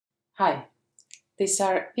Hi, these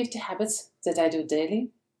are 50 habits that I do daily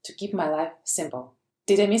to keep my life simple.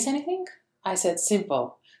 Did I miss anything? I said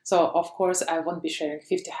simple. So of course I won't be sharing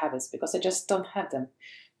 50 habits because I just don't have them.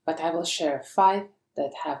 But I will share 5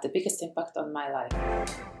 that have the biggest impact on my life.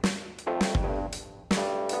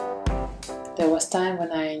 There was time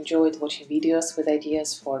when I enjoyed watching videos with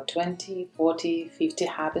ideas for 20, 40, 50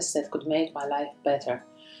 habits that could make my life better.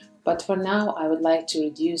 But for now I would like to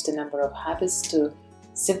reduce the number of habits to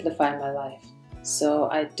simplify my life. So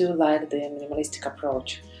I do like the minimalistic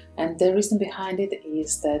approach, and the reason behind it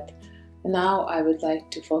is that now I would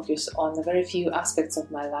like to focus on a very few aspects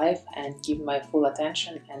of my life and give my full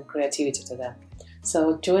attention and creativity to them.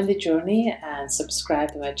 So join the journey and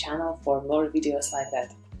subscribe to my channel for more videos like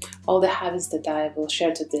that. All the habits that I will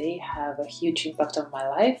share today have a huge impact on my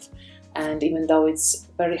life, and even though it's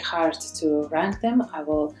very hard to rank them, I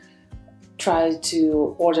will try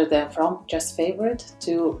to order them from just favorite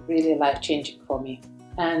to really life-changing for me.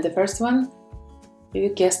 And the first one, you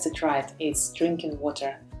guessed it right, it's drinking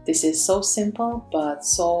water. This is so simple but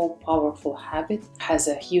so powerful habit, has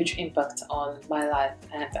a huge impact on my life,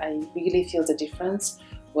 and I really feel the difference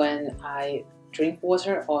when I drink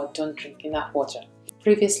water or don't drink enough water.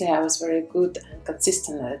 Previously I was very good and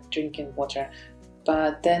consistent at drinking water,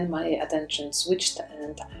 but then my attention switched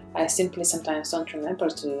and I simply sometimes don't remember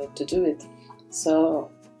to do it.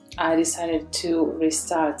 So I decided to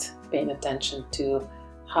restart paying attention to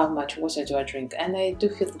how much water do I drink, and I do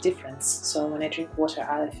feel the difference. So when I drink water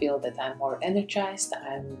I feel that I'm more energized,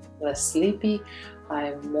 I'm less sleepy,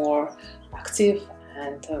 I'm more active,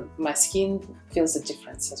 and my skin feels the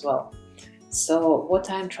difference as well. So what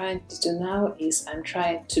I'm trying to do now is I'm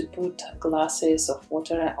trying to put glasses of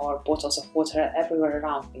water or bottles of water everywhere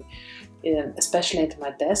around me, especially at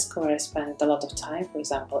my desk where I spend a lot of time, for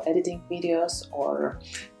example, editing videos or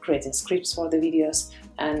creating scripts for the videos,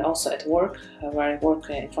 and also at work where I work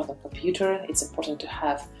in front of a computer. It's important to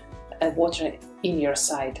have water in your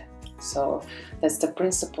side. So that's the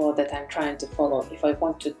principle that I'm trying to follow. If I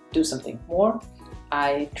want to do something more,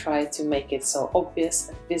 I try to make it so obvious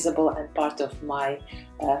and visible and part of my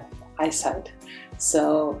eyesight.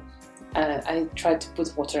 So I try to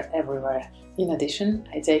put water everywhere. In addition,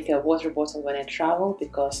 I take a water bottle when I travel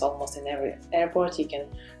because almost in every airport you can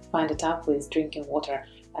find a tap with drinking water,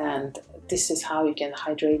 and this is how you can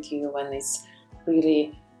hydrate you when it's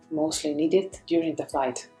really mostly needed during the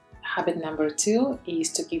flight. Habit number 2 is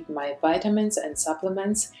to keep my vitamins and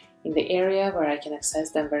supplements in the area where I can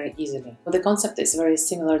access them very easily. But the concept is very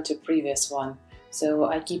similar to previous one. So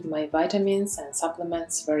I keep my vitamins and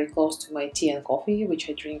supplements very close to my tea and coffee, which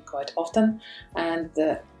I drink quite often, and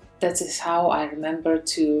that is how I remember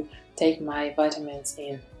to take my vitamins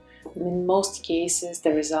in. In most cases,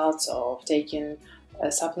 the results of taking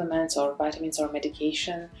supplements or vitamins or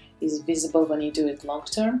medication is visible when you do it long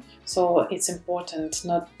term, so it's important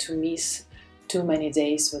not to miss too many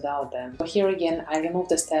days without them. So here again I remove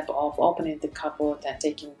the step of opening the cupboard and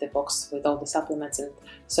taking the box with all the supplements and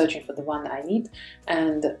searching for the one I need,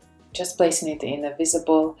 and just placing it in a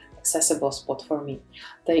visible, accessible spot for me.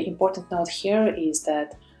 The important note here is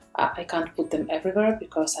that I can't put them everywhere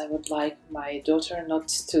because I would like my daughter not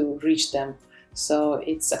to reach them, so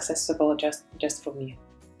it's accessible just for me.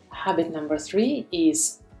 Habit number 3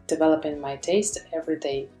 is developing my taste every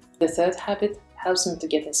day. The third habit helps me to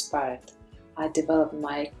get inspired. I develop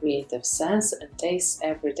my creative sense and taste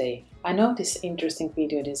every day. I notice interesting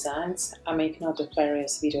video designs, I make note of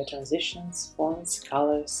various video transitions, fonts,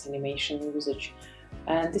 colors, animation usage,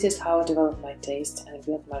 and this is how I develop my taste and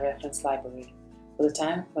build my reference library for the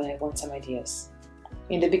time when I want some ideas.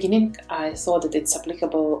 In the beginning I thought that it's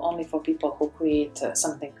applicable only for people who create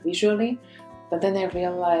something visually, but then I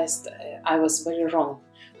realized I was very wrong,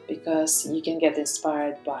 because you can get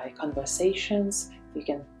inspired by conversations, you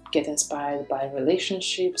can get inspired by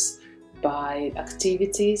relationships, by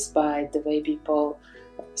activities, by the way people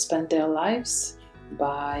spend their lives,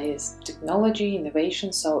 by technology,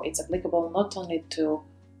 innovation. So it's applicable not only to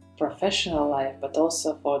professional life but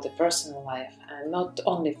also for the personal life, and not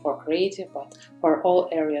only for creative but for all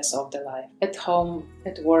areas of the life. At home,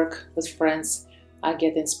 at work, with friends, I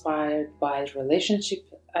get inspired by relationship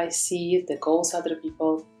I see, the goals other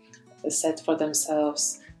people set for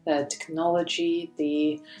themselves, the technology,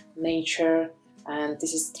 the nature, and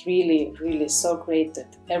this is really so great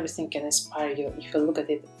that everything can inspire you if you look at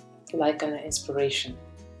it like an inspiration.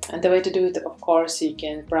 And the way to do it, of course, you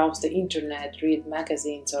can browse the internet, read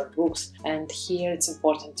magazines or books, and here it's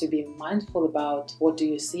important to be mindful about what do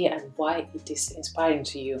you see and why it is inspiring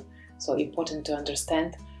to you. So important to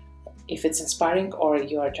understand if it's inspiring or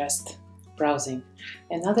you are just browsing.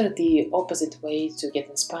 The opposite way to get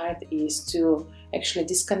inspired is to actually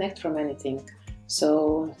disconnect from anything.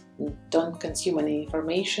 So don't consume any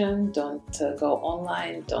information, don't go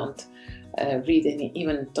online, don't read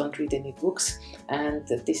any books, and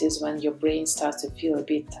this is when your brain starts to feel a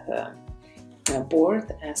bit bored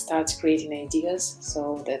and starts creating ideas so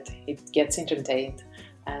that it gets entertained,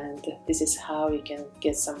 and this is how you can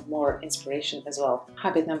get some more inspiration as well.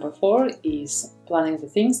 Habit number 4 is planning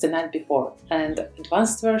the things the night before, and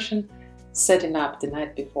advanced version, setting up the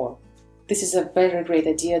night before. This is a very great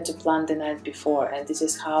idea to plan the night before, and this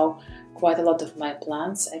is how quite a lot of my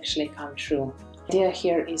plans actually come true. The idea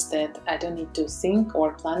here is that I don't need to think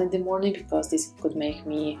or plan in the morning, because this could make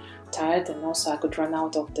me tired, and also I could run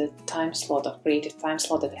out of the creative time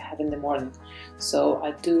slot that I have in the morning. So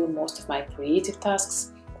I do most of my creative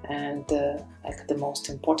tasks and like the most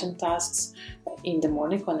important tasks in the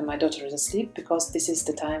morning when my daughter is asleep, because this is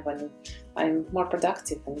the time when I'm more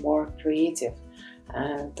productive and more creative.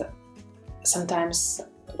 And sometimes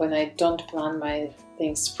when I don't plan my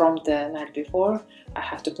things from the night before, I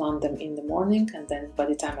have to plan them in the morning, and then by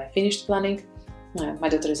the time I finished planning, my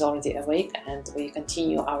daughter is already awake and we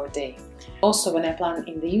continue our day. Also, when I plan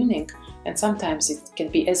in the evening, and sometimes it can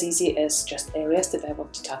be as easy as just areas that I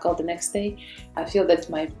want to tackle the next day, I feel that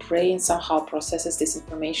my brain somehow processes this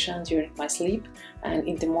information during my sleep, and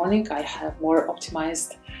in the morning I have more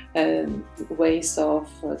optimized ways of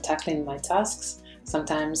tackling my tasks.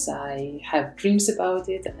 Sometimes I have dreams about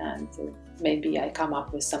it, and maybe I come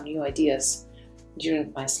up with some new ideas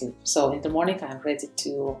during my sleep. So in the morning I'm ready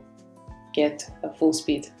to get a full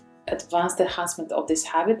speed. Advanced enhancement of this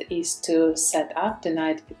habit is to set up the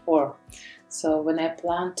night before. So when I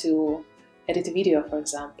plan to edit a video, for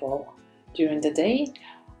example, during the day,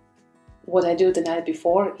 what I do the night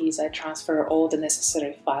before is I transfer all the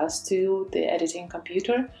necessary files to the editing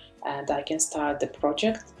computer, and I can start the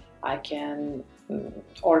project. I can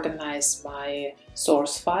organize my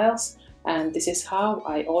source files, and this is how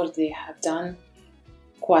I already have done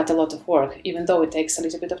quite a lot of work, even though it takes a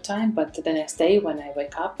little bit of time. But the next day when I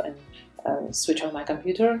wake up and switch on my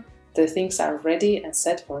computer, the things are ready and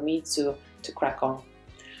set for me to crack on.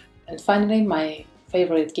 And finally, my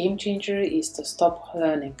favorite game changer is to stop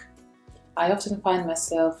learning. I often find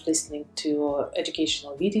myself listening to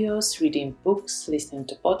educational videos, reading books, listening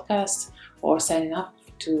to podcasts, or signing up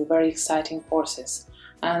to very exciting courses.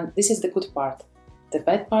 And this is the good part. The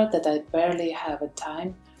bad part that I barely have a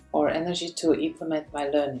time or energy to implement my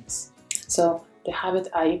learnings. So the habit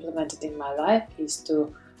I implemented in my life is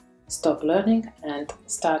to stop learning and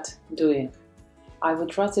start doing. I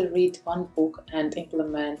would rather read one book and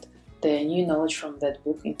implement the new knowledge from that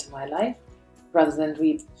book into my life, rather than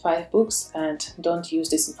read 5 books and don't use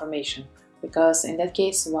this information, because in that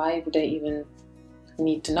case, why would I even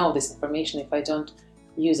need to know this information if I don't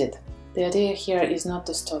use it? The idea here is not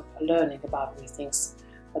to stop learning about new things,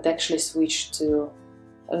 but actually switch to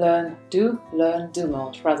learn, do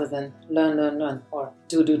mode, rather than learn, or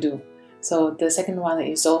do. So the second one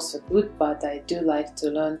is also good, but I do like to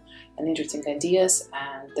learn and interesting ideas,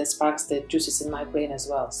 and that sparks the juices in my brain as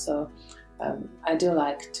well. So I do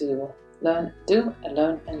like to learn, do.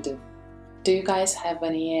 Do you guys have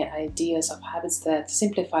any ideas of habits that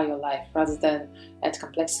simplify your life rather than add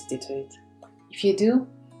complexity to it? If you do,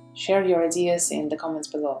 share your ideas in the comments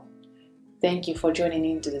below. Thank you for joining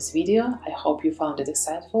into this video. I hope you found it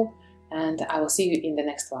insightful, and I will see you in the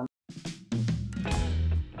next one.